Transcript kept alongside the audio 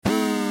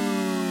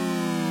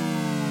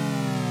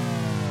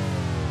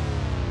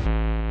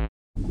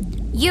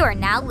You are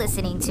now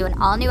listening to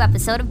an all-new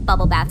episode of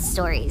Bubble Bath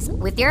Stories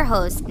with your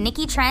hosts,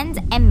 Nikki Trends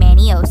and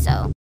Manny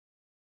Oso.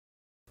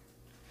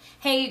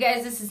 Hey you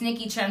guys, this is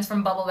Nikki Trends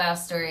from Bubble Bath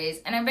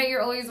Stories, and I bet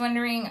you're always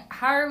wondering,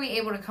 how are we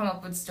able to come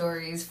up with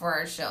stories for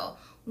our show?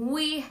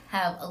 We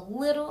have a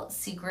little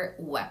secret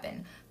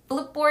weapon,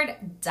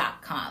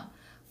 Flipboard.com.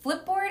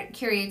 Flipboard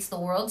curates the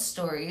world's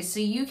stories so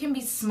you can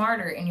be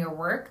smarter in your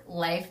work,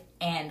 life,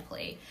 and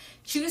play.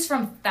 Choose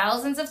from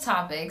thousands of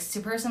topics to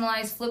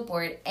personalize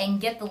Flipboard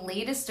and get the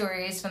latest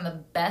stories from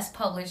the best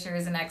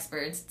publishers and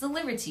experts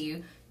delivered to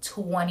you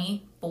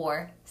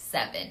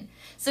 24/7.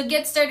 So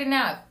get started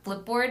now at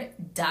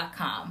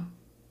Flipboard.com.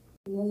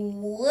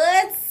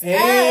 What's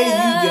Hey,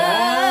 up? you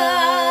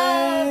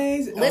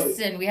guys!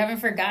 Listen, we haven't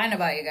forgotten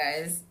about you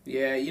guys.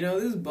 Yeah,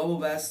 this is Bubble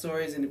Bath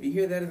Stories, and if you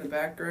hear that in the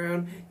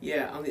background,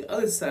 on the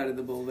other side of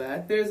the bubble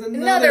bath, there's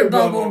another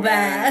bubble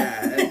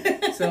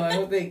bath. So I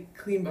hope they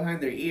clean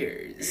behind their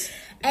ears.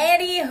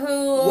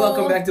 Anywho,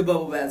 Welcome back to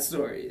Bubble Bath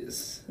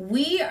Stories.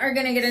 we are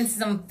gonna get into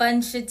some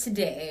fun shit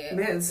today.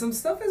 Man, some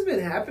stuff has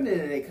been happening,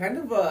 and it kind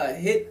of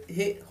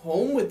hit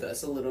home with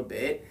us a little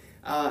bit.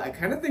 I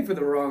kind of think for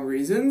the wrong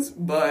reasons,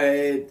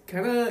 but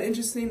kind of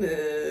interesting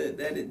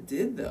that it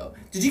did, though.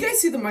 Did you guys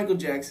see the Michael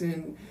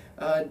Jackson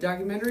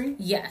documentary?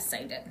 Yes,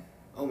 I did.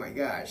 Oh my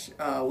gosh.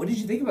 What did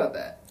you think about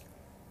that?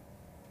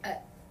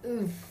 But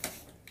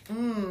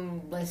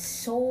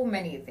so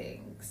many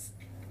things.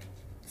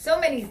 So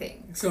many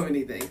things.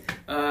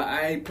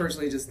 I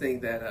personally just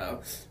think that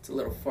it's a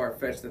little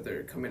far-fetched that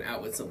they're coming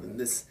out with something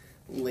this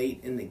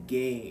late in the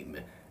game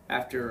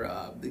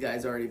after the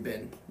guy's already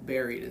been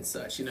buried and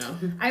such,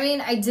 I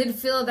mean, I did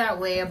feel that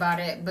way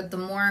about it, but the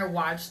more I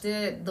watched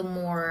it, the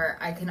more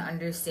I can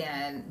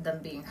understand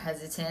them being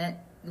hesitant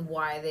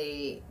why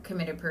they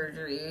committed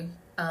perjury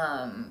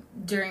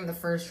during the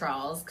first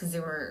trials, because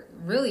they were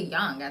really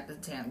young at the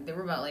time. They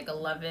were about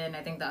 11.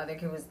 I think the other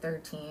kid was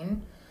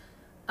 13.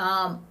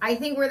 I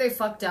think where they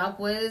fucked up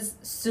was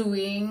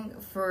suing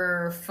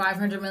for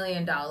 $500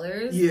 million.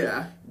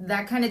 Yeah.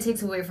 That kind of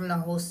takes away from the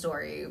whole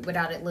story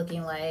without it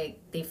looking like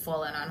they've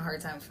fallen on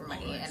hard times for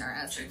money and are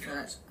asking for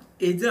it.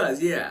 It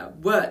does, yeah.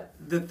 But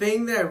the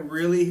thing that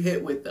really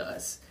hit with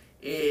us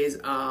is,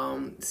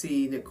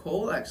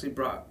 Nicole actually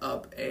brought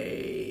up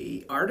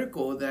a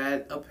article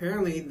that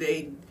apparently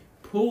they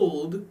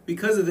pulled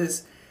because of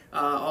this,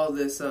 all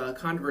this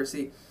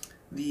controversy.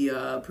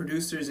 The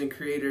producers and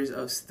creators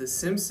of The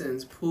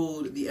Simpsons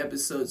pulled the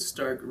episode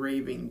Stark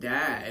Raving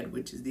Dad,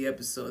 which is the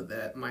episode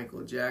that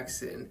Michael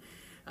Jackson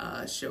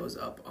shows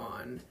up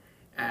on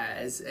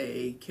as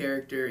a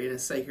character in a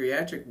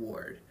psychiatric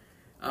ward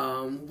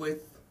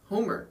with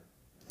Homer.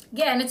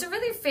 Yeah, and it's a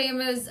really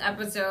famous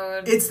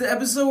episode. It's the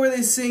episode where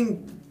they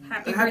sing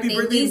Happy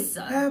Birthday,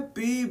 Lisa.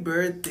 Happy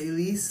Birthday,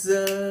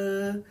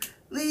 Lisa.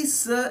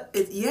 Lisa.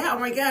 Oh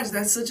my gosh,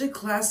 that's such a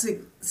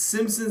classic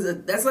Simpsons.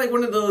 That's like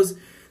one of those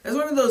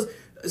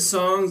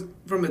songs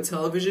from a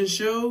television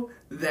show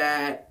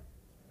that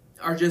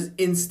are just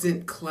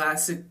instant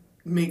classic,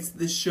 makes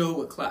the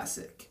show a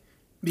classic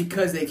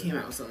because they came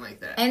out with something like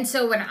that. And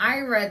so when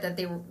I read that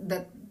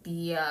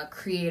the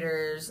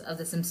creators of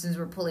The Simpsons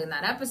were pulling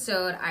that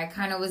episode, I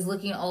kind of was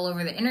looking all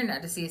over the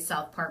internet to see if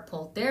South Park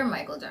pulled their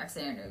Michael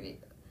Jackson interview.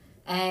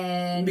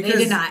 And they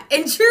did not.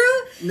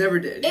 Never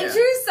did. In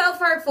true South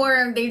Park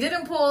forum, they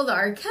didn't pull the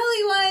R.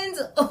 Kelly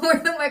ones or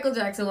the Michael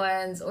Jackson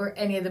ones or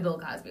any of the Bill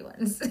Cosby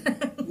ones.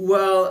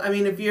 Well, I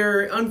mean, if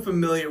you're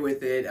unfamiliar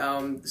with it,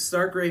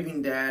 Stark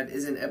Raving Dad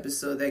is an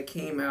episode that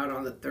came out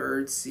on the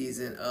 3rd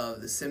season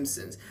of The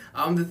Simpsons.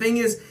 The thing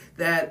is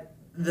that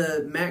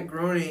the Matt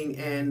Groening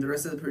and the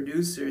rest of the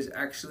producers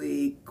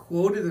actually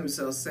quoted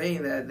themselves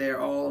saying that they're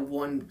all of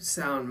one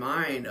sound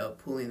mind of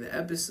pulling the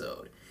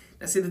episode.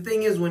 Now, see, the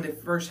thing is, when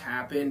it first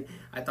happened,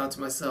 I thought to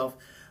myself,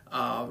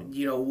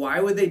 why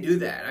would they do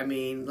that? I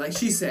mean, like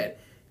she said,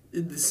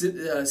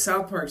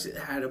 South Park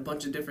had a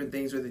bunch of different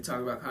things where they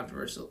talk about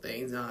controversial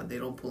things. They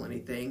don't pull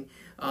anything.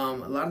 A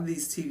lot of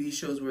these TV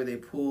shows where they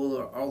pull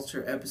or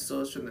alter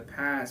episodes from the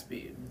past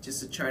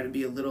just to try to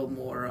be a little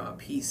more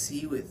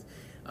PC with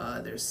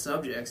their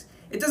subjects.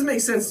 It doesn't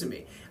make sense to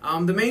me.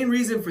 The main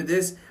reason for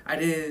this, I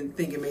didn't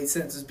think it made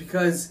sense, is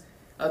because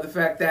of the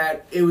fact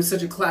that it was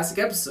such a classic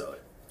episode.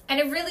 And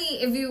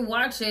if you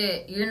watch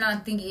it, you're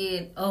not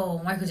thinking, oh,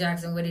 Michael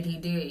Jackson, what did he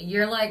do?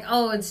 You're like,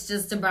 oh, it's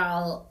just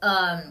about,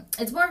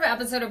 it's more of an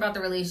episode about the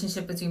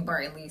relationship between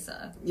Bart and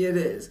Lisa. Yeah, it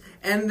is.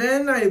 And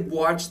then I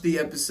watched the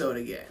episode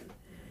again.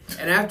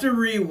 And after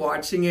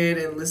re-watching it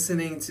and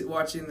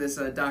watching this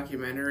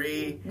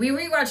documentary... We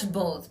rewatched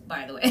both,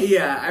 by the way.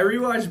 Yeah, I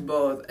rewatched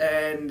both.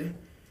 And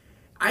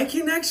I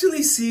can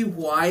actually see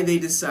why they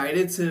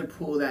decided to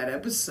pull that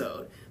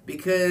episode.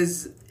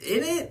 Because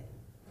in it,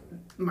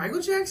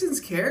 Michael Jackson's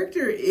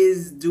character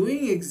is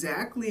doing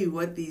exactly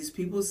what these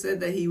people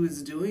said that he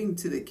was doing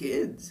to the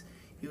kids.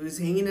 He was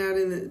hanging out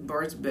in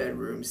Bart's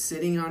bedroom,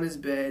 sitting on his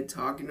bed,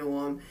 talking to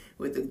him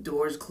with the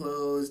doors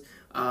closed.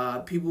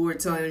 People were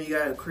telling him, you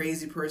got a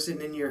crazy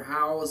person in your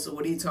house. So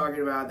what are you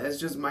talking about? That's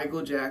just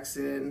Michael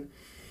Jackson.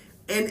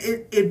 And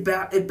it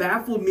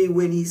baffled me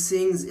when he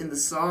sings in the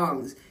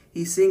songs.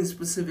 he sings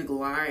specific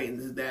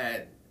lines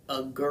that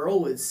a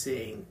girl would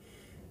sing.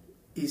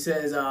 He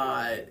says,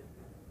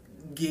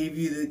 gave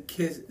you the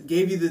kiss,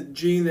 gave you the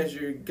dream that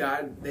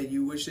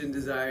you wish and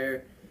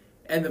desire,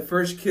 and the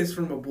first kiss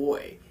from a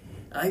boy.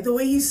 I like the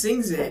way he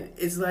sings it.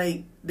 It's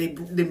like they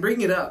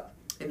bring it up,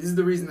 and this is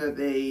the reason that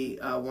they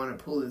want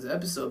to pull this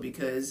episode,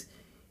 because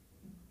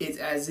it's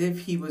as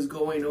if he was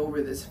going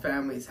over this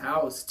family's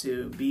house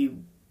to be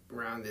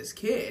around this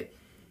kid.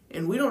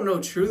 And we don't know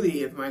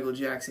truly if Michael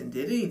Jackson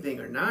did anything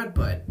or not,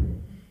 but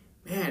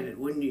man,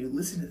 when you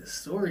listen to the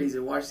stories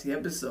and watch the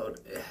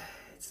episode, it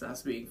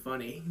stops being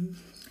funny.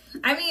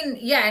 I mean,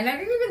 yeah, and I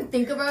didn't even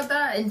think about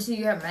that until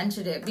you have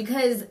mentioned it,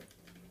 because,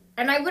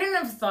 and I wouldn't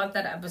have thought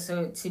that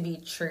episode to be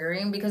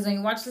triggering, because when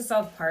you watch the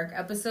South Park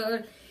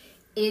episode,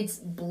 it's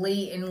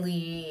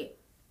blatantly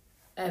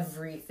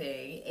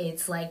everything.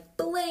 It's like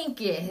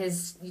Blanket,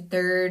 his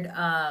third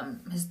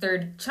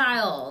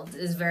child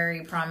is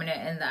very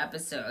prominent in the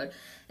episode.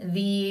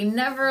 The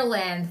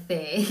Neverland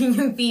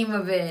theme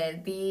of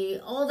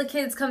it, all the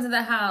kids come to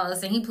the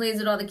house and he plays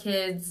with all the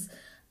kids,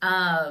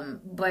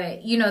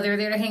 but you know they're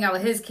there to hang out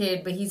with his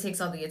kid, but he takes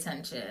all the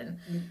attention.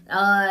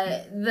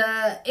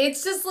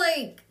 It's just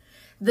like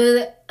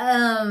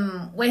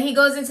when he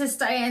goes into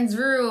Styan's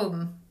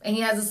room and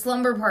he has a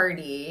slumber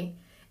party.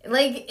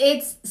 Like,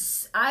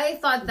 I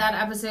thought that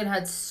episode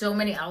had so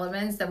many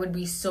elements that would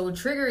be so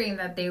triggering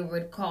that they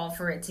would call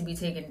for it to be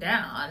taken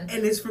down.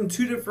 And it's from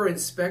two different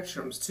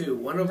spectrums, too.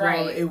 One of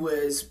them, it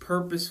was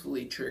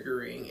purposefully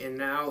triggering, and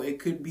now it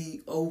could be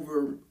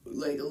over,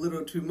 like, a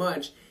little too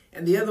much.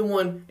 And the other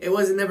one, it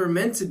wasn't never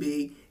meant to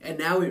be, and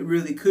now it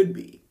really could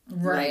be.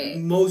 Right.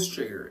 Like, most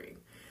triggering.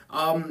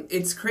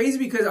 It's crazy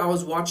because I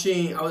was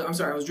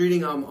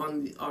reading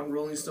on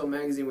Rolling Stone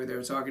magazine where they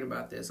were talking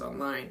about this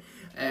online,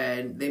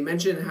 and they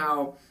mentioned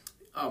how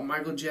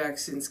Michael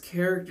Jackson's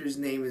character's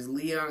name is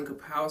Leon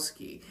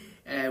Kapowski,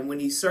 and when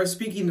he starts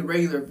speaking the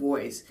regular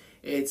voice,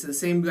 it's the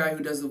same guy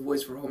who does the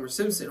voice for Homer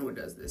Simpson who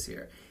does this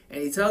here,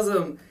 and he tells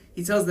them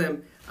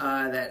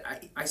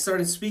that I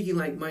started speaking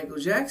like Michael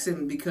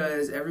Jackson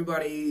because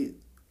everybody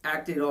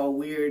acted all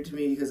weird to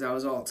me because I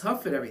was all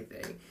tough and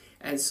everything.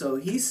 And so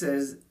he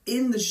says,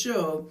 in the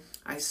show,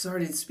 I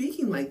started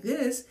speaking like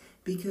this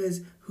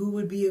because who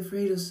would be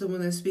afraid of someone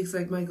that speaks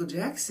like Michael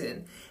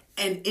Jackson?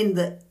 And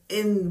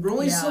in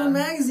Rolling Stone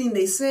magazine,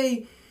 they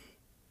say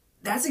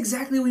that's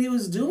exactly what he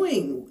was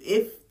doing.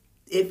 If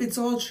it's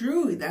all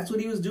true, that's what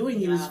he was doing.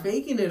 He was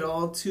faking it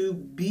all to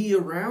be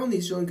around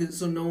these children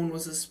so no one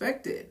was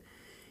suspected.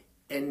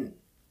 And,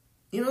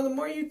 you know, the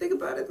more you think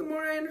about it, the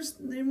more I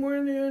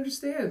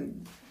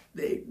understand.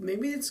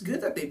 Maybe it's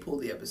good that they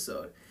pulled the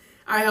episode.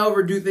 I,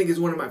 however, do think it's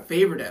one of my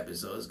favorite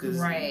episodes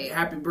because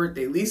Happy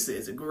Birthday, Lisa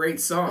is a great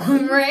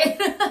song. Right.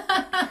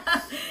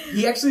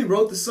 He actually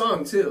wrote the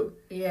song, too.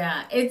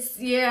 Yeah,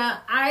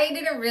 I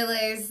didn't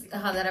realize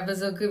how that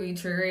episode could be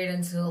triggered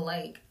until,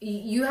 like,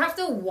 you have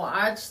to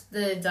watch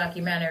the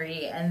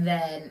documentary and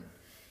then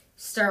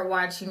start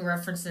watching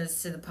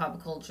references to the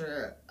pop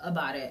culture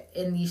about it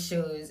in these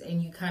shows,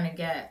 and you kind of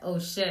get, oh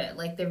shit,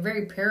 like they're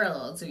very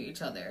parallel to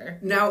each other.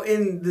 Now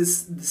in the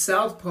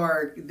South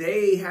Park,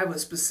 they have a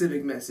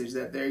specific message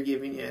that they're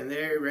giving you, and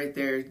they're right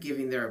there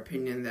giving their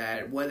opinion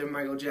that whether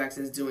Michael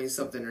Jackson's doing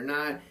something or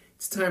not,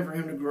 it's time for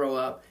him to grow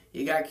up.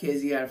 You got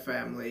kids, you got a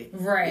family,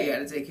 right? You got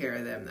to take care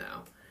of them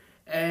now.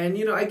 And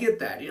you know, I get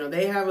that. You know,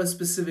 they have a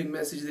specific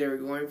message they were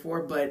going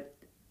for, but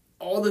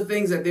all the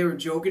things that they were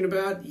joking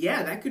about,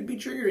 that could be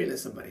triggering to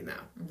somebody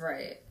now.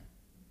 Right.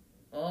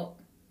 Well,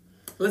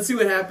 let's see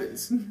what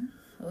happens.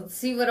 Let's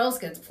see what else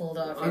gets pulled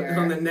off here.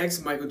 On the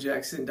next Michael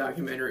Jackson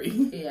documentary.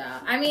 Yeah.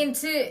 I mean,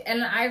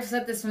 and I've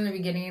said this from the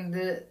beginning,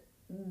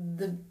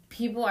 the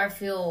people I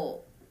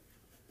feel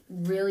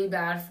really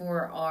bad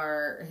for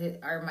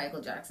are Michael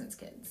Jackson's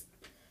kids.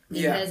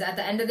 Because at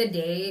the end of the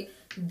day,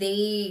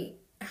 they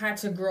had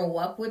to grow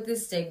up with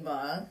this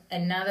stigma,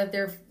 and now that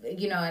they're,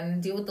 you know,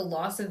 and deal with the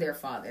loss of their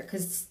father,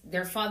 because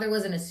their father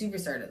wasn't a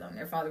superstar to them.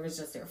 Their father was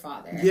just their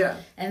father. Yeah.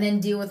 And then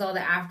deal with all the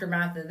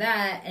aftermath of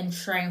that and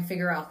try and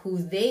figure out who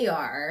they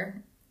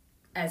are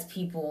as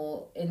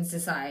people in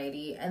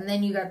society. And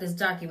then you got this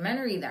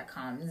documentary that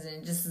comes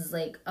and just is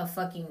like a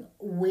fucking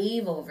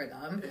wave over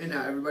them. And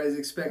now everybody's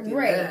expecting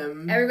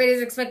them.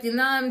 Everybody's expecting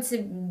them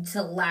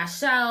to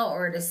lash out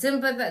or to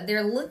sympathize.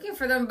 They're looking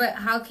for them, but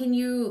how can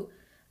you...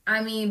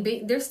 I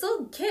mean, they're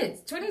still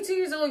kids. 22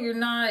 years old,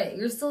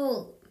 you're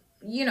still,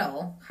 you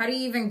know, how do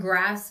you even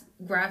grasp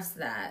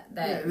that?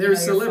 They're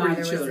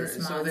celebrity children,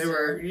 so they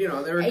were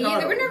never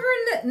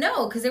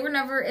because they were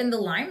never in the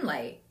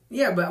limelight.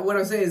 Yeah, but what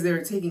I'm saying is they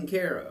were taken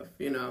care of,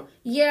 you know?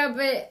 Yeah,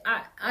 but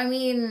I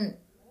mean,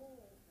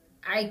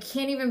 I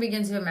can't even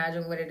begin to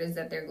imagine what it is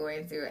that they're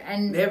going through.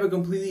 And they have a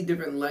completely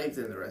different life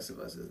than the rest of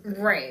us.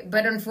 Right.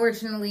 But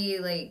unfortunately,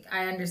 like,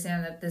 I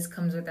understand that this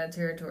comes with that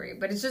territory.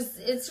 But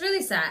it's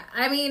really sad.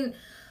 I mean,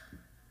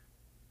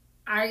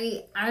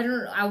 I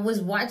was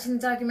watching the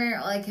documentary.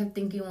 All I kept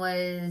thinking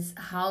was,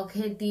 how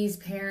could these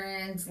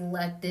parents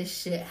let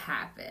this shit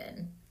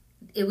happen?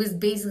 it was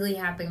basically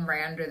happening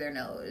right under their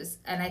nose.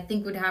 And I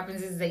think what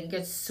happens is that you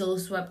get so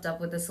swept up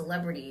with the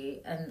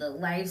celebrity and the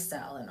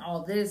lifestyle and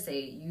all this that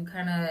you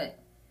kind of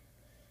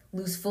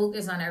lose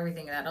focus on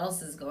everything that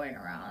else is going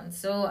around.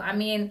 So, I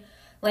mean,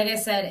 like I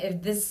said,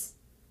 if this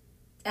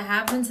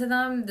happened to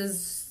them,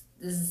 this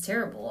is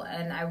terrible.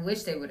 And I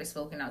wish they would have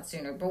spoken out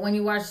sooner. But when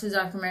you watch the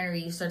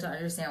documentary, you start to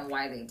understand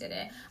why they did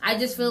it. I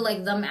just feel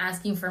like them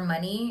asking for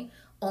money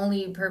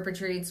only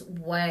perpetrates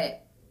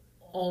what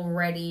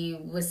already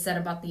was said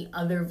about the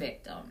other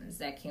victims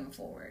that came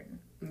forward.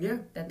 Yeah.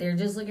 That they're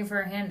just looking for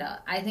a handout.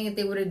 I think if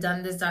they would have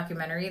done this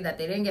documentary that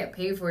they didn't get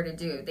paid for to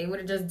do, they would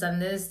have just done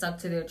this, stuck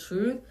to their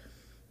truth,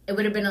 it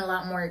would have been a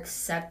lot more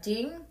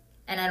accepting,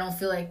 and I don't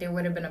feel like there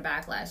would have been a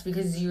backlash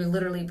because you're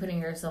literally putting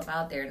yourself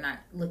out there, not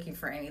looking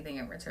for anything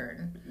in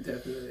return.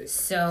 Definitely.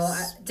 So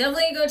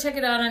definitely go check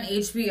it out on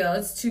HBO.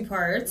 It's 2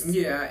 parts.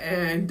 Yeah,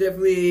 and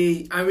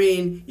definitely, I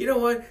mean, you know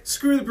what?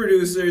 Screw the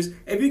producers.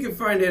 If you can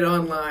find it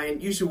online,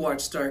 you should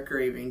watch Stark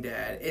Raving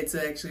Dad. It's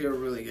actually a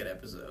really good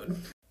episode.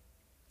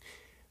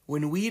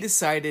 When we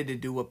decided to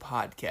do a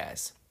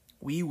podcast,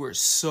 we were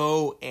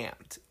so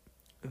amped.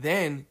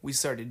 Then we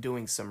started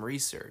doing some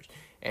research.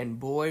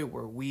 And boy,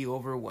 were we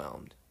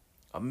overwhelmed.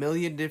 1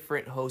 million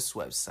different host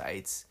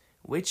websites.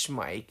 Which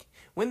mic?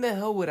 When the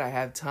hell would I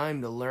have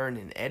time to learn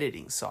an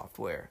editing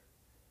software?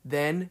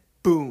 Then,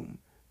 boom,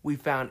 we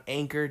found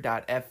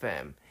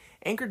Anchor.fm.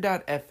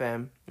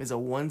 Anchor.fm is a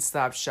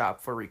one-stop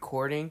shop for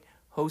recording,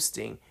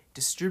 hosting,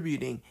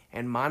 distributing,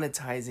 and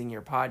monetizing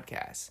your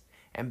podcast.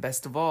 And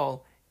best of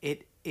all,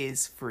 it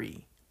is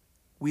free.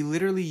 We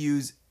literally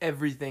use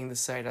everything the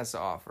site has to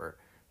offer,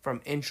 from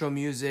intro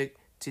music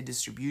to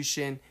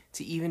distribution,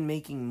 to even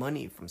making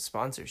money from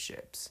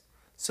sponsorships.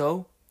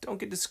 So, don't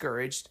get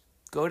discouraged.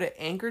 Go to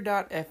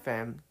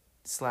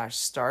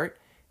anchor.fm/start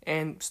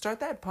and start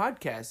that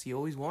podcast you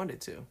always wanted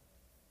to.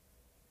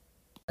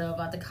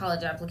 About the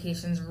college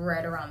applications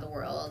right around the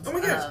world. Oh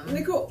my gosh,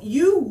 Nicole,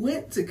 you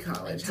went to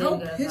college. How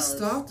go to pissed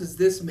college. off does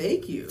this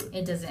make you?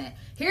 It doesn't.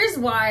 Here's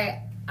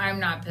why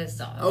I'm not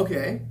pissed off.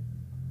 Okay.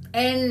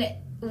 And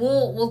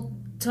we'll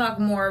talk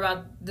more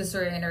about the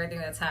story and everything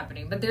that's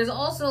happening. But there's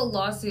also a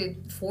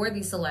lawsuit for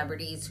these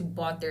celebrities who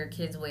bought their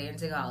kids' way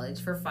into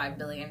college for $5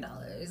 billion.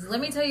 Let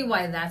me tell you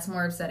why that's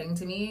more upsetting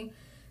to me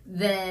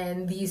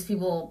than these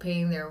people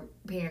paying their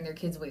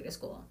kids' way to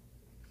school.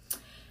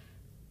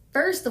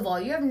 First of all,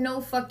 you have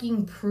no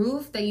fucking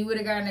proof that you would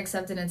have gotten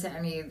accepted into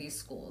any of these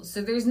schools.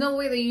 So there's no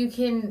way that you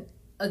can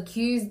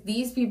accuse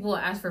these people,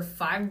 ask for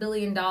 $5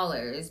 billion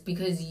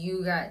because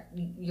you got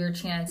your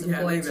chance of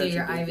going to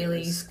your Ivy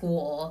League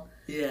school.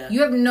 Yeah.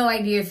 You have no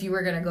idea if you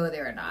were going to go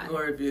there or not.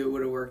 Or if it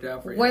would have worked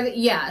out for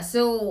you.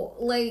 So,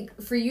 like,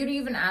 for you to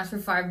even ask for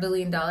 $5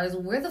 billion,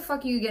 where the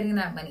fuck are you getting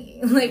that money?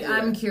 Like, yeah.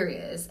 I'm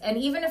curious. And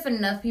even if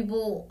enough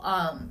people...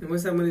 and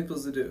what's that money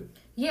supposed to do?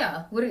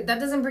 Yeah. That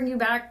doesn't bring you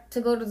back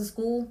to go to the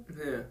school?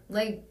 Yeah.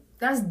 Like,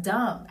 that's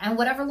dumb. And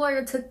whatever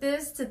lawyer took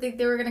this to think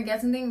they were going to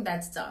get something,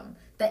 that's dumb.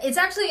 It's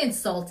actually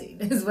insulting,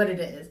 is what it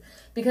is.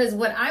 Because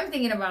what I'm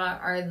thinking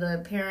about are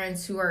the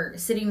parents who are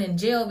sitting in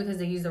jail because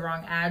they used the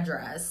wrong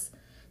address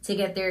to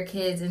get their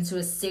kids into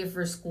a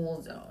safer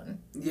school zone.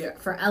 Yeah.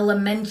 For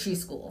elementary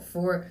school,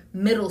 for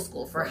middle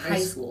school, for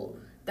high school.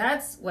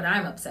 That's what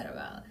I'm upset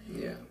about.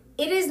 Yeah.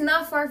 It is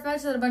not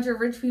far-fetched that a bunch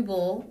of rich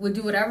people would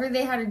do whatever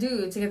they had to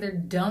do to get their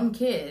dumb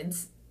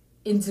kids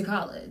into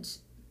college.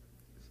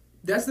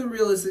 That's the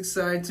realistic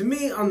side. To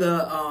me, on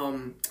the,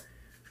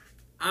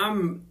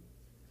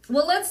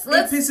 Well, let's.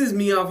 It pisses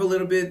me off a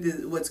little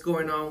bit what's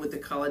going on with the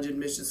college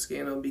admission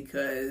scandal,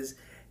 because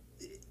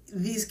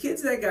these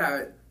kids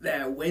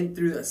that went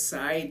through the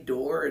side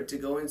door to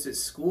go into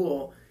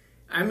school,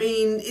 I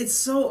mean, it's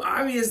so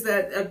obvious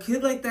that a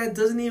kid like that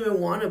doesn't even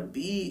want to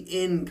be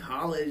in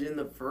college in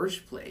the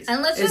first place.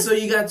 And so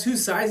you got two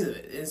sides of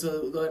it. And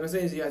so what I'm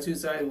saying is you got two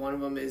sides. One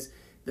of them is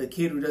the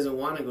kid who doesn't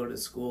want to go to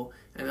school,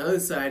 and the other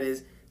side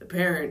is the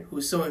parent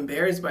who's so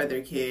embarrassed by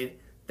their kid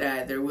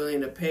that they're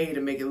willing to pay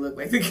to make it look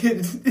like the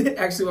kid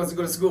actually wants to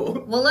go to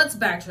school. Well, let's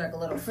backtrack a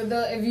little.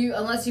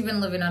 Unless you've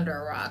been living under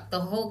a rock, the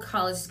whole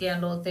college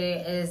scandal thing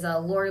is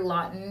Lori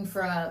Lawton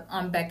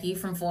on Becky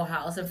from Full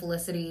House, and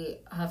Felicity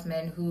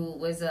Huffman, who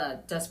was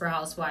a Desperate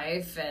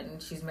Housewife,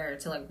 and she's married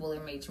to like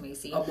William H.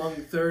 Macy. Among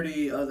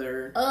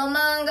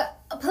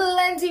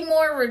plenty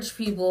more rich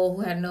people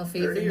who had no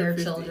faith in their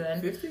 50,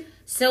 children. 50?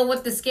 So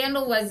what the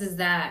scandal was is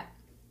that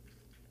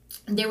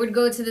they would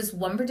go to this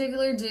one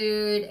particular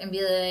dude and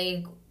be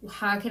like,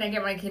 how can I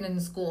get my kid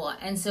into school?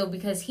 And so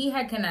because he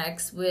had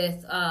connects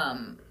with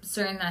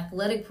certain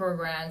athletic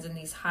programs in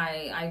these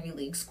high Ivy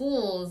League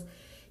schools,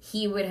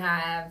 he would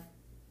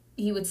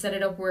set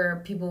it up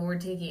where people were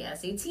taking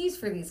SATs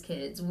for these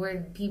kids,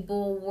 where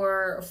people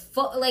were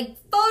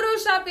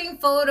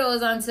photoshopping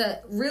photos onto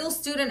real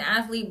student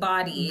athlete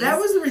bodies. That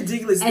was a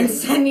ridiculous thing. And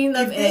sending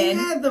them if they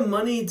had the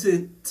money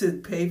to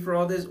pay for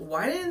all this,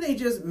 why didn't they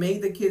just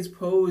make the kids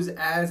pose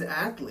as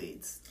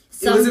athletes?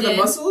 Was it the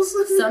muscles?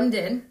 Some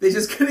did. They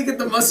just couldn't get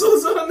the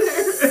muscles on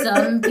there?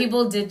 Some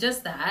people did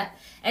just that.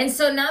 And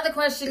so now the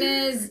question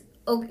is,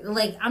 okay,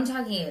 like I'm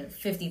talking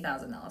 $50,000,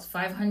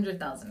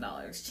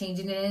 $500,000,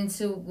 changing it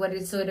into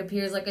so it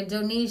appears like a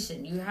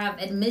donation. You have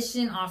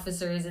admission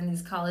officers in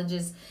these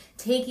colleges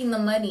taking the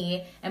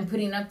money and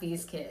putting up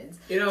these kids.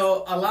 You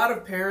know, a lot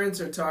of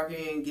parents are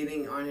talking and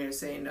getting on here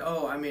saying,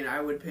 "Oh, I mean,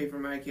 I would pay for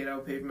my kid. I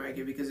would pay for my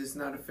kid because it's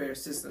not a fair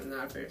system.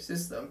 Not a fair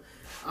system."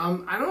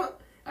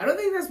 I don't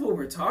think that's what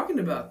we're talking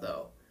about,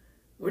 though.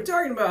 We're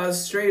talking about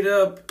straight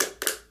up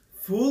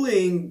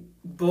fooling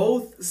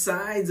both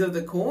sides of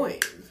the coin.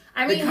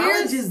 I mean, the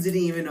colleges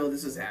didn't even know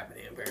this was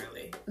happening,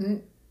 apparently.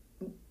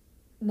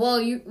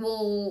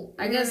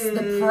 I guess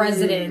the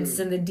presidents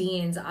and the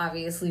deans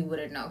obviously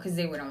wouldn't know because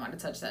they wouldn't want to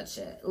touch that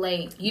shit.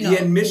 Like, you know,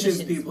 the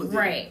admissions people did.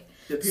 Right.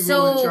 The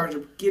people in charge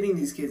of getting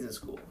these kids in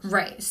schools.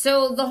 Right.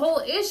 So the whole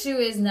issue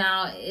is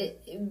now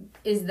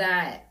is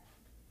that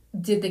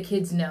did the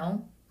kids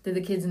know? Did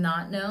the kids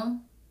not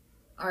know?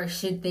 Or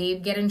should they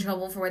get in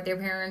trouble for what their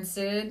parents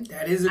did?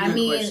 That is a good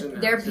question.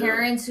 Their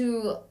parents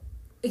who...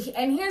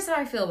 And here's how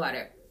I feel about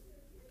it.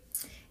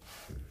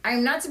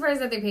 I'm not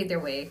surprised that they paid their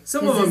way.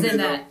 Some of them did,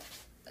 that.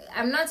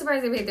 I'm not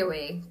surprised they paid their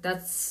way.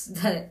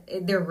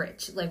 They're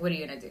rich. Like, what are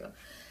you gonna do?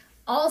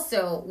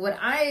 Also, what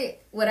I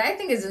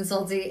think is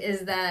insulting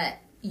is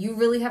that you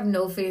really have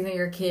no faith in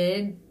your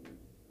kid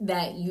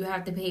that you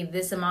have to pay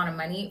this amount of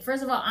money.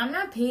 First of all, I'm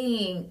not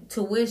paying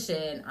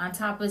tuition on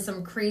top of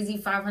some crazy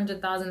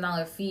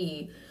 $500,000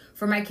 fee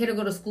for my kid to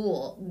go to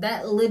school.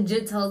 That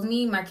legit tells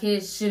me my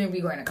kid shouldn't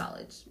be going to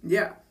college.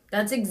 Yeah.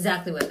 That's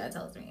exactly what that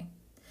tells me.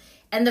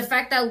 And the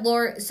fact that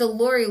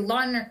Lori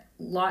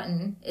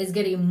Lawton is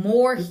getting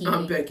more heat.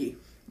 Aunt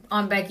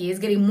Becky is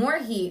getting more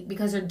heat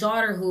because her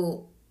daughter,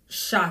 who,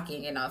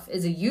 shocking enough,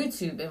 is a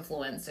YouTube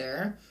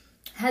influencer,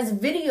 has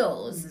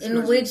videos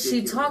in which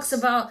she talks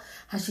about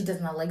how she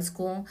does not like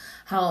school,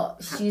 how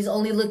she's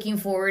only looking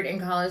forward in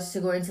college to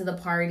going to the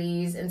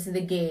parties and to the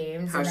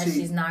games, and that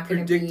she's not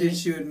going to be... predicted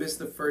she would miss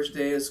the first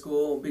day of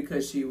school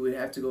because she would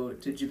have to go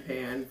to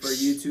Japan for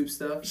YouTube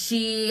stuff.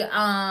 She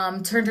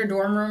turned her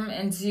dorm room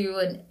into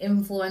an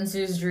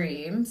influencer's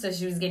dream, so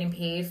she was getting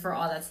paid for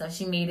all that stuff.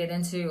 She made it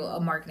into a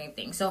marketing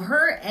thing. So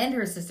her and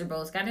her sister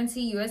both got into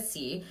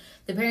USC.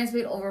 The parents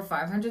paid over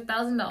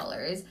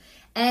 $500,000.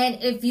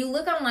 And if you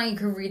look online, you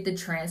can read the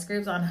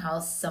transcripts on how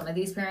some of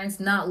these parents,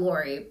 not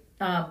Lori,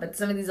 but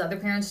some of these other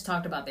parents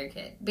talked about their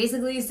kid.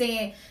 Basically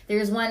saying,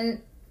 there's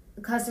one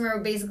customer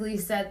who basically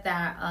said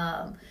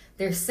that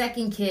their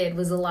second kid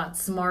was a lot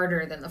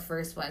smarter than the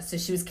first one. So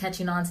she was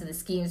catching on to the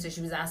scheme, so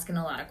she was asking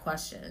a lot of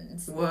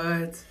questions.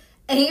 What?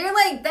 And you're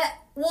like,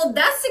 well,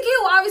 that's the kid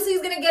who obviously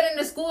is going to get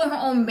into school on her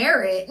own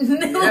merit.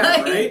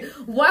 Yeah, right?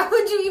 Why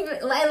would you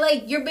even,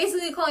 like, you're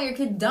basically calling your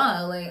kid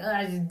dumb. Like,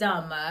 I'm just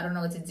dumb. I don't know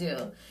what to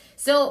do.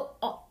 So,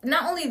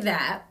 not only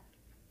that,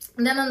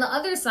 then on the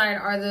other side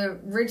are the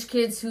rich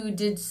kids who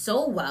did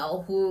so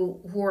well, who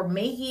are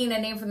making a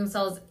name for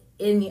themselves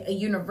in a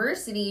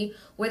university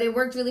where they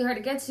worked really hard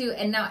to get to,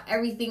 and now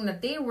everything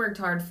that they worked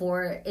hard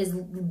for is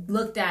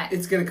looked at.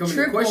 It's going to come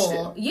into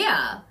question.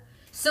 Yeah.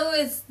 So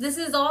this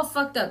is all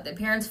fucked up. The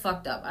parents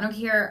fucked up. I don't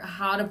care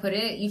how to put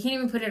it. You can't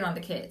even put it on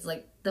the kids.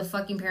 Like, the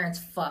fucking parents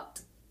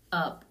fucked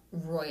up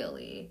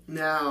royally.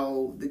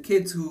 Now, the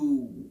kids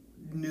who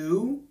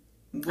knew...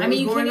 you can't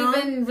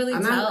even really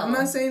tell. I'm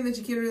not saying that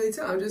you can't really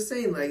tell. I'm just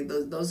saying, like,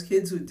 those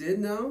kids who did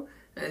know,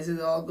 and this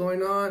is all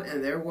going on,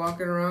 and they're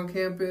walking around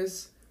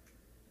campus,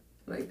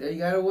 like, they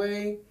got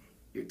away,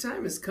 your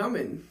time is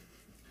coming.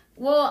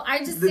 Well,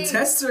 I just think... The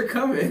tests are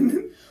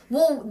coming.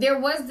 Well, there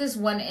was this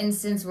one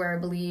instance where I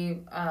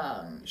believe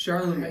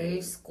Charlemagne, high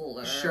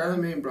schooler...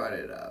 Charlemagne brought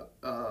it up,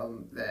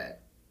 that,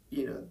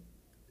 you know,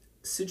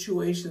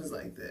 situations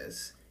like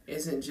this...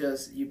 isn't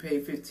just you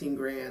pay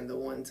 $15,000 the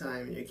one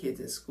time and your kid's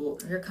in school.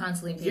 You're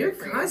constantly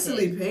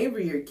paying for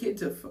your kid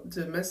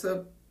to mess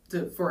up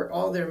for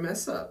all their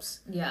mess ups.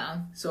 Yeah.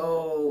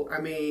 So I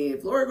mean,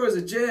 if Laura goes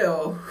to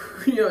jail,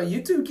 you know,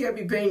 YouTube can't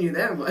be paying you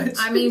that much.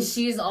 I mean,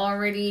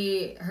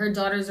 her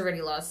daughter's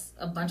already lost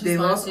a bunch of sponsorships. They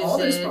lost all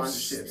their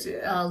sponsorships.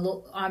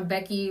 Yeah.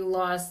 Becky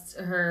lost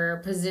her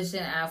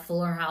position at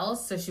Fuller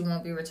House, so she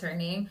won't be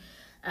returning.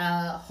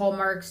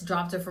 Hallmark's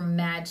dropped her from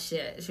mad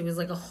shit. She was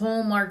like a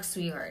Hallmark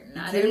sweetheart.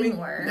 Not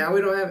anymore. Now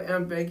we don't have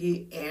Aunt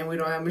Becky and we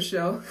don't have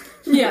Michelle.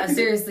 Yeah,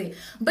 seriously.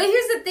 But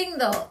here's the thing,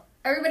 though.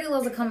 Everybody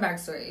loves a comeback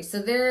story,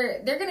 so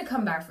they're gonna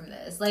come back from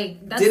this.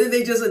 Like, didn't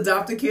they just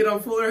adopt a kid on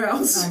Fuller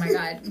House? Oh my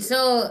god!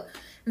 So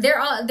they're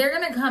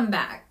gonna come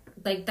back.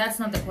 Like, that's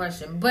not the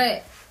question,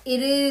 but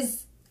it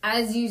is.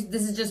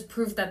 This is just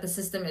proof that the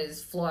system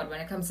is flawed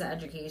when it comes to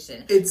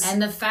education.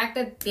 And the fact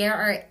that there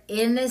are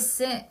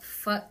innocent,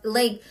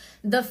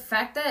 the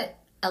fact that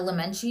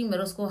elementary,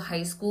 middle school,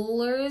 high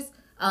school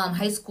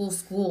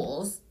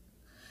schools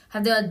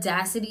have the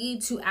audacity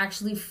to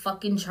actually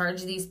fucking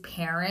charge these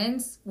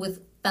parents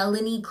with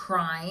felony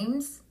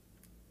crimes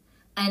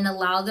and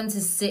allow them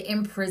to sit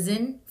in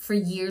prison for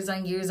years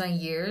on years on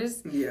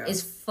years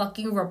is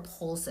fucking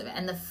repulsive.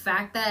 And the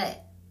fact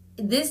that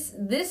this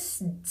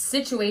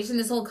situation,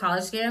 this whole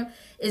college scam,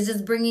 is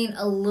just bringing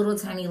a little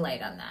tiny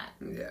light on that.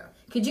 Yeah.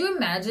 Could you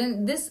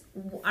imagine this?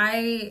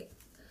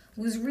 When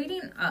was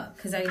reading up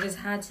because I just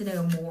had to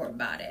know more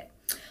about it.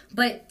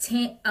 But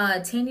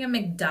Tanya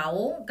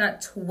McDowell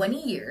got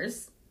 20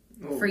 years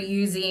for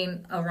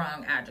using a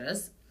wrong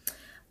address.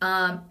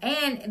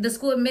 And the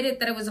school admitted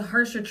that it was a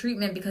harsher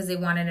treatment because they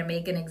wanted to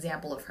make an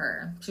example of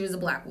her. She was a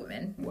black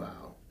woman.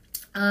 Wow.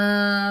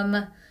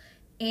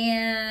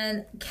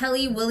 And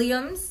Kelly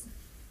Williams,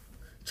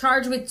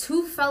 charged with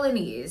 2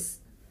 felonies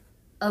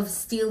of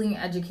stealing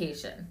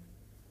education.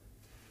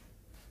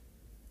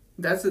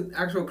 That's an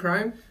actual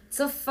crime? It's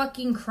a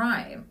fucking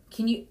crime.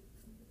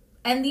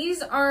 And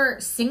these are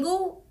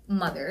single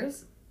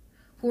mothers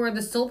who are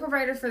the sole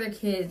provider for their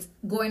kids,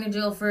 going to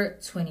jail for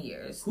 20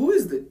 years. Who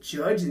is the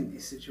judge in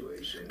these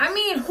situations? I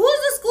mean, who's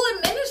the school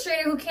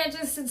administrator who can't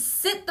just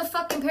sit the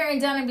fucking parent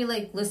down and be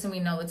like, listen, we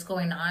know what's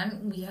going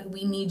on.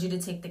 We need you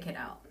to take the kid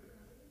out.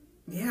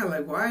 Yeah,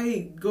 like,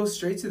 why go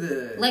straight to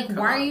the Like, cops?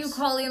 why are you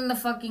calling the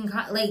fucking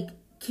like,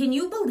 can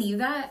you believe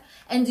that?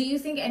 And do you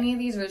think any of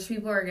these rich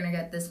people are going to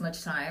get this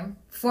much time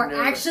for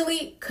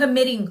actually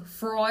committing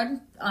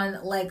fraud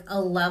on, like, a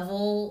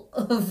level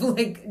of,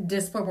 like,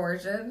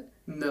 disproportion?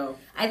 No.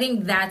 I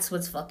think that's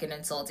what's fucking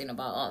insulting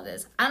about all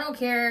this. I don't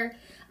care.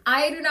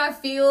 I do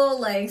not feel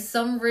like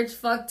some rich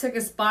fuck took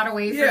a spot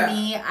away from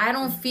me. I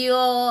don't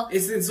feel...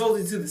 It's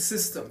insulting to the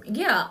system.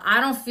 Yeah,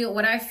 I don't feel...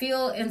 What I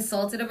feel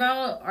insulted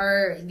about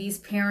are these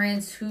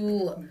parents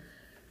who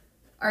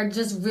are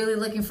just really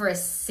looking for a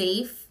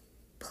safe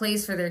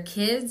place for their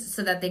kids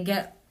so that they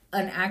get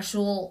an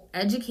actual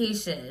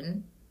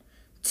education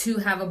to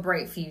have a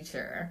bright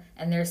future,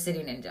 and they're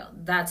sitting in jail.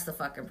 That's the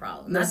fucking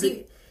problem.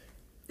 See,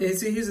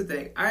 here's the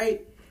thing. I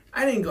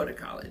didn't go to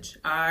college.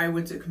 I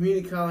went to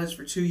community college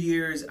for 2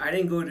 years. I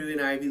didn't go to an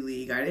Ivy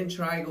League. I didn't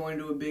try going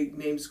to a big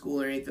name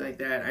school or anything like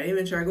that. I didn't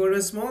even try going to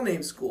a small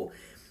name school.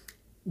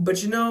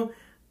 But you know,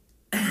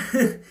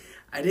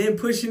 I didn't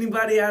push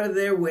anybody out of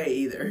their way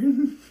either.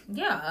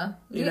 Yeah.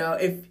 You know,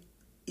 if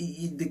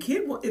the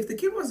kid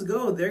wants to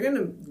go, they're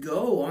gonna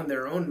go on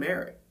their own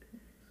merit.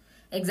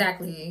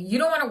 Exactly. You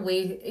don't want to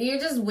waste. You're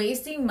just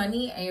wasting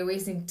money and you're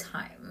wasting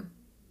time.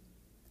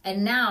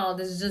 And now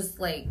this is just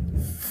like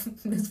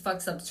this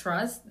fucks up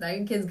trust. That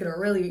your kid's gonna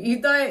really.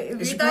 You thought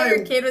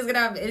your kid was gonna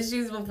have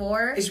issues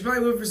before. It should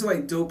probably went for some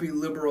like dopey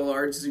liberal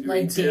arts degree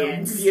like too.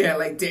 Dance. Yeah,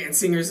 like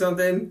dancing or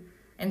something.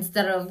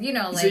 Instead of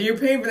like. So you're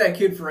paying for that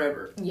kid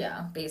forever.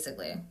 Yeah,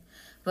 basically.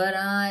 But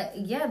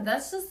yeah,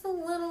 that's just a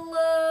little.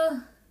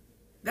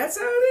 That's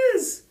how it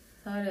is.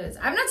 That's how it is.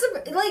 I'm not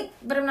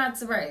but I'm not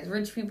surprised.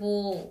 Rich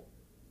people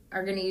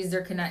are gonna use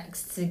their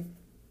connects to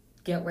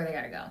get where they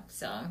gotta go.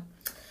 So.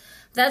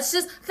 That's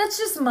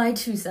just my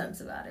 2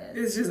 cents about it.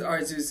 It's just our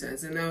 2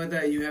 cents. And now with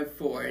that, you have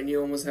 4 and you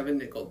almost have a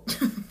nickel.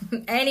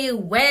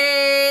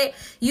 Anyway,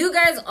 you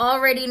guys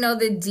already know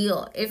the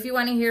deal. If you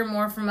want to hear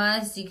more from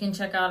us, you can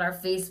check out our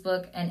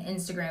Facebook and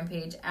Instagram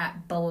page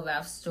at Bubble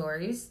Bath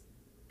Stories.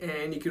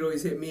 And you can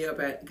always hit me up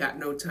at Got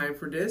No Time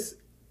For This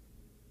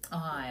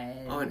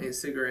on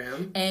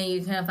Instagram. And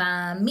you can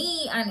find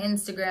me on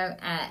Instagram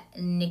at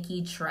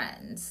Nikki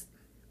Trends.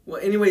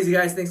 Well, anyways, you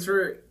guys, thanks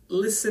for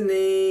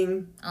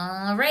listening.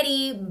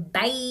 Alrighty,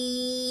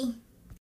 bye.